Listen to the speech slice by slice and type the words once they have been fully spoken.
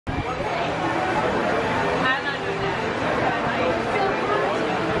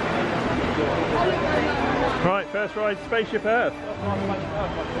Right, first ride, Spaceship Earth.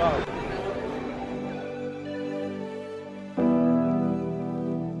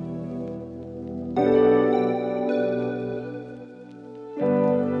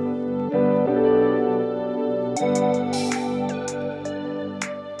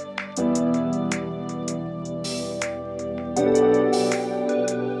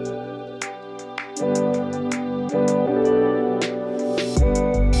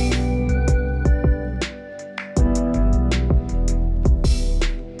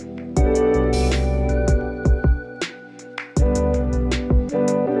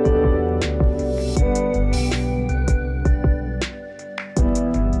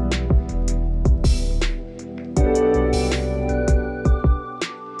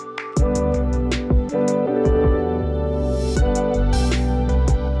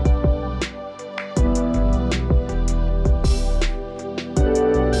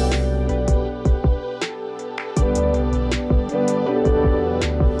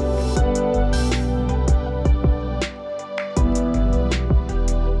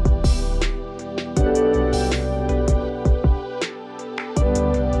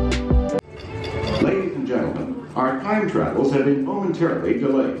 Our time travels have been momentarily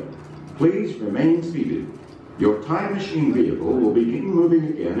delayed. Please remain seated. Your time machine vehicle will begin moving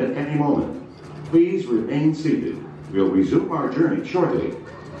again at any moment. Please remain seated. We'll resume our journey shortly.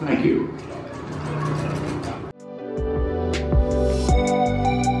 Thank you.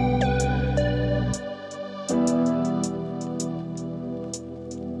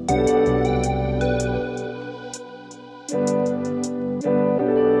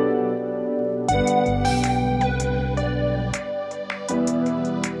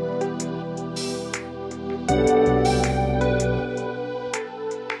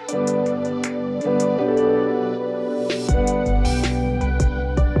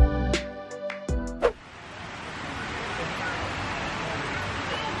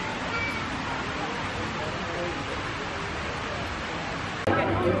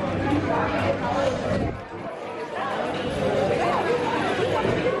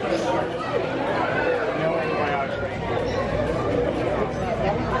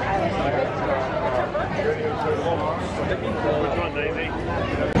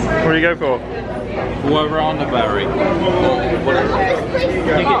 What do you go for? Guarana berry. You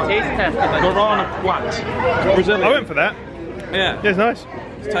get taste test. Guarana what? Brazilian. I went for that. Yeah. Yeah, it's nice.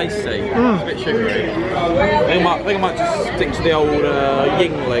 It's tasty. It's a bit sugary. I think I might just stick to the old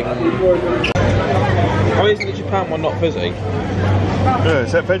Yingling. Oh, isn't the Japan one not fizzy? Yeah,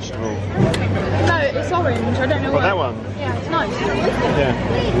 is that vegetable? No, it's orange. I don't know why. That one? Yeah, it's nice. Yeah.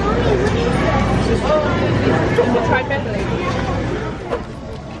 We'll try Beverly.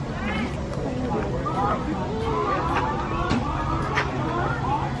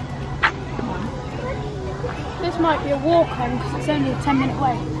 This might be a walk home because it's only a 10-minute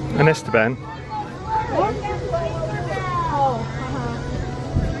wait. An Esteban. What?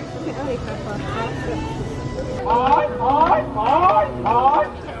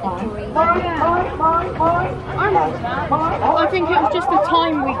 Oh, I think it was just the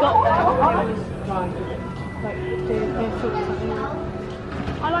time we got there.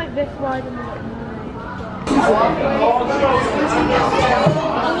 I like this ride and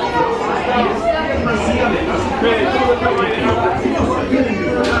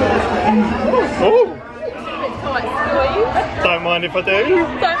Oh! Don't mind if I do.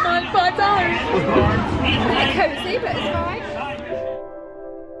 Don't mind if I don't. Cozy, but it's fine.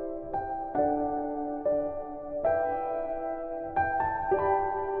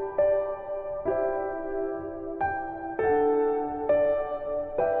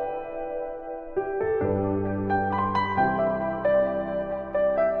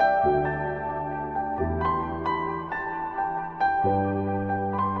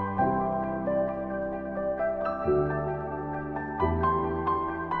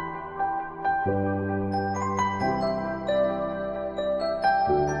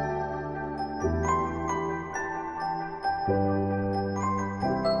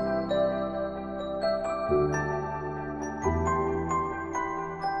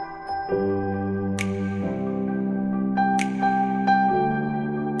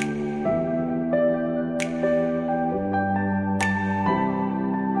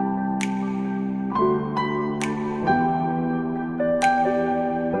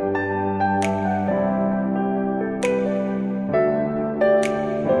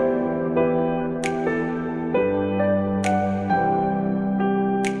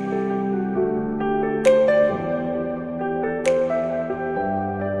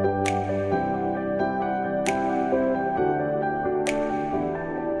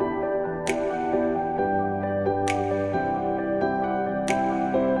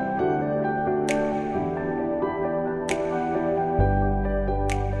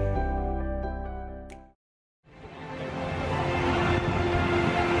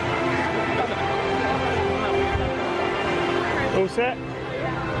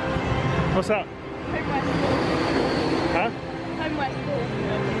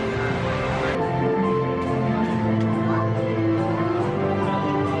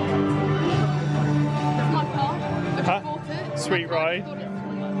 sweet ride.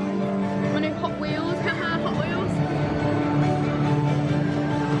 I know Hot Wheels, haha, Hot Wheels.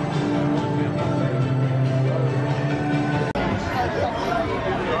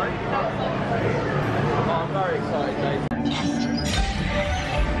 I'm very excited, Dave.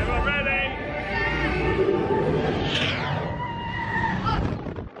 Everyone ready?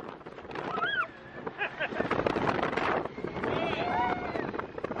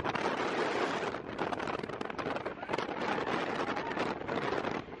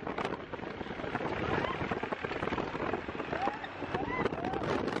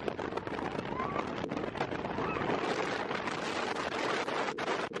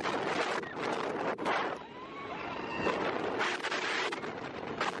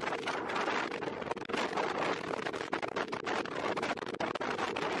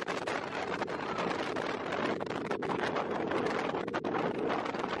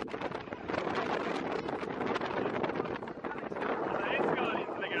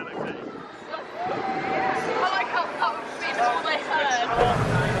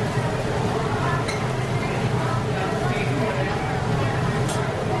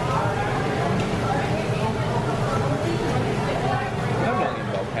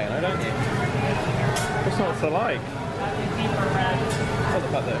 What's it like? Well, the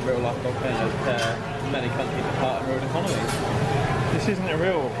fact that in real life volcanoes tear many countries apart in world economies. This isn't a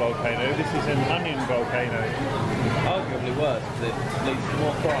real volcano, this is an onion volcano. Arguably worse, because it leads to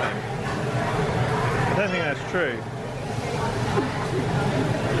more crime. I don't think that's true.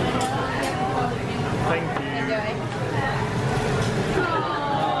 Thank you.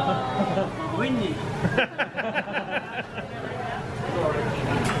 Windy.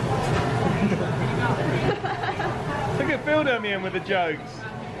 Look at Phil down the end with the jokes.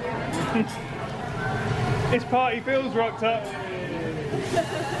 It's party Phil's rocked up. I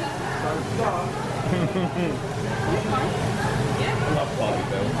love Party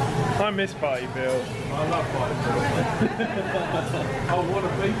Phil. I miss Party Phil. I love Party Phil. I want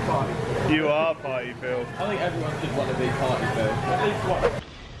to be Party Phil. You are Party Phil. I think everyone should want to be Party Phil. At least one.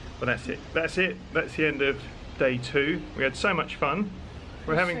 Well, that's it. That's it. That's the end of day 2. We had so much fun.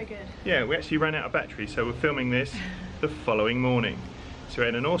 We're having, so good. Yeah, we actually ran out of battery, so we're filming this the following morning. So we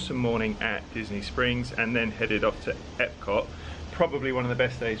had an awesome morning at Disney Springs and then headed off to Epcot. Probably one of the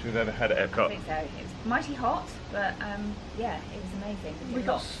best days we've ever had at Epcot. I think so. It was mighty hot, but yeah, it was amazing. We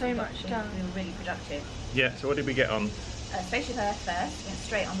got so much done. We were really productive. Yeah, so what did we get on? Spaceship Earth first, went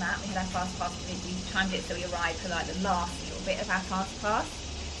straight on that. We had our fast pass, we timed it so we arrived for like the last little bit of our fast pass.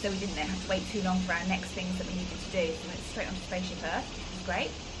 So we didn't have to wait too long for our next things that we needed to do. So we went straight on to Spaceship Earth, which was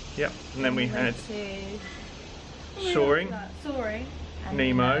great. Yep, and then we had went to Soaring, and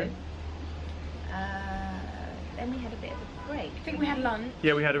Nemo. Then we had a bit of a break. I think we had lunch.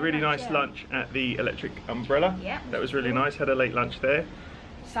 Yeah, we had a really nice lunch at the Electric Umbrella. Yeah, that was really nice. Had a late lunch there.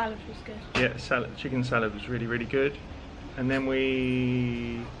 Salad was good. Yeah, chicken salad was really, really good. And then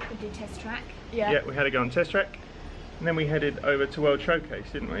we did Test Track. Yeah, we had to go on Test Track. And then we headed over to World Showcase,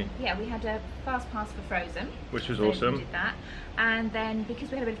 didn't we? Yeah, we had a fast pass for Frozen. Which was so awesome. We did that. And then,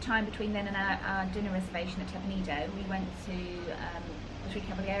 because we had a bit of time between then and our dinner reservation at Teppan, we went to the Three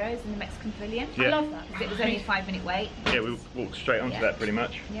Caballeros in the Mexican Pavilion. Yeah. I love that. It was only a 5-minute wait. Yeah, we walked straight onto that pretty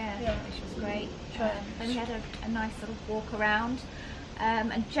much. Yeah, which was great. Then we had a nice sort of walk around.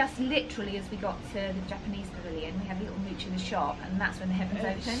 And just literally as we got to the Japanese pavilion, we had a little mooch in the shop, and that's when the heavens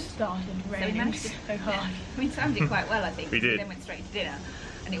opened. Started raining so we managed so hard. We timed it quite well, I think. We did. We then went straight to dinner,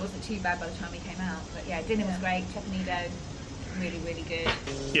 and it wasn't too bad by the time we came out. But yeah, dinner was great. Teppan, really, really good.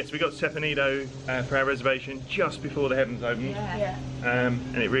 Yes, we got to Teppan for our reservation just before the heavens opened. Yeah. And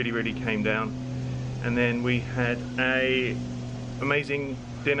it really, really came down. And then we had a amazing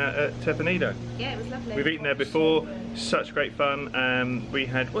dinner at Teppan. Yeah, it was lovely. We've eaten there before, such great fun. We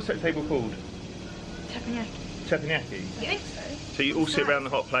had, what's that table called? Teppanyaki. Teppanyaki. You think so? So you all sit around the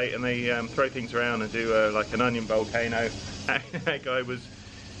hot plate and they throw things around and do like an onion volcano. That guy was,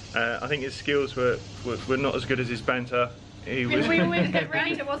 I think his skills were not as good as his banter. He was. We always get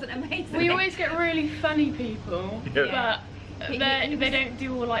really. It wasn't amazing. We always get really funny people, Yeah. but they don't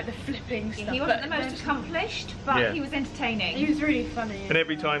do all like the flipping stuff. He wasn't the most accomplished, but he was entertaining. He was really funny. And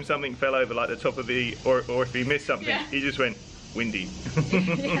every time something fell over, like the top of the, or if he missed something, he just went windy.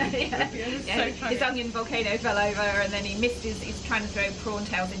 His onion volcano fell over, and then he missed he's trying to throw prawn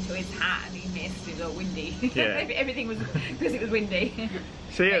tails into his hat, and he missed. It was all windy. Yeah. Everything was because it was windy.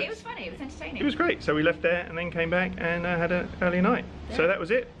 So yeah, it was funny. It was entertaining. It was great. So we left there and then came back and had an early night. Yeah. So that was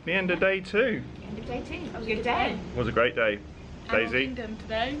it. The end of day 2. The end of day 2. That was a good day. It was a great day. Animal Daisy, Kingdom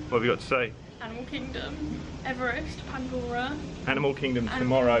today. what have you got to say? Animal Kingdom, Everest, Pandora. Animal Kingdom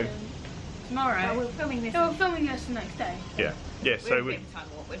tomorrow. tomorrow. We're filming this. No, we're filming this the next day. Yeah. Yeah. So we're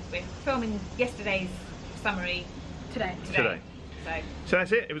filming yesterday's summary Today. So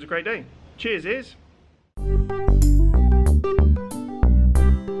that's it. It was a great day. Cheers, Iz.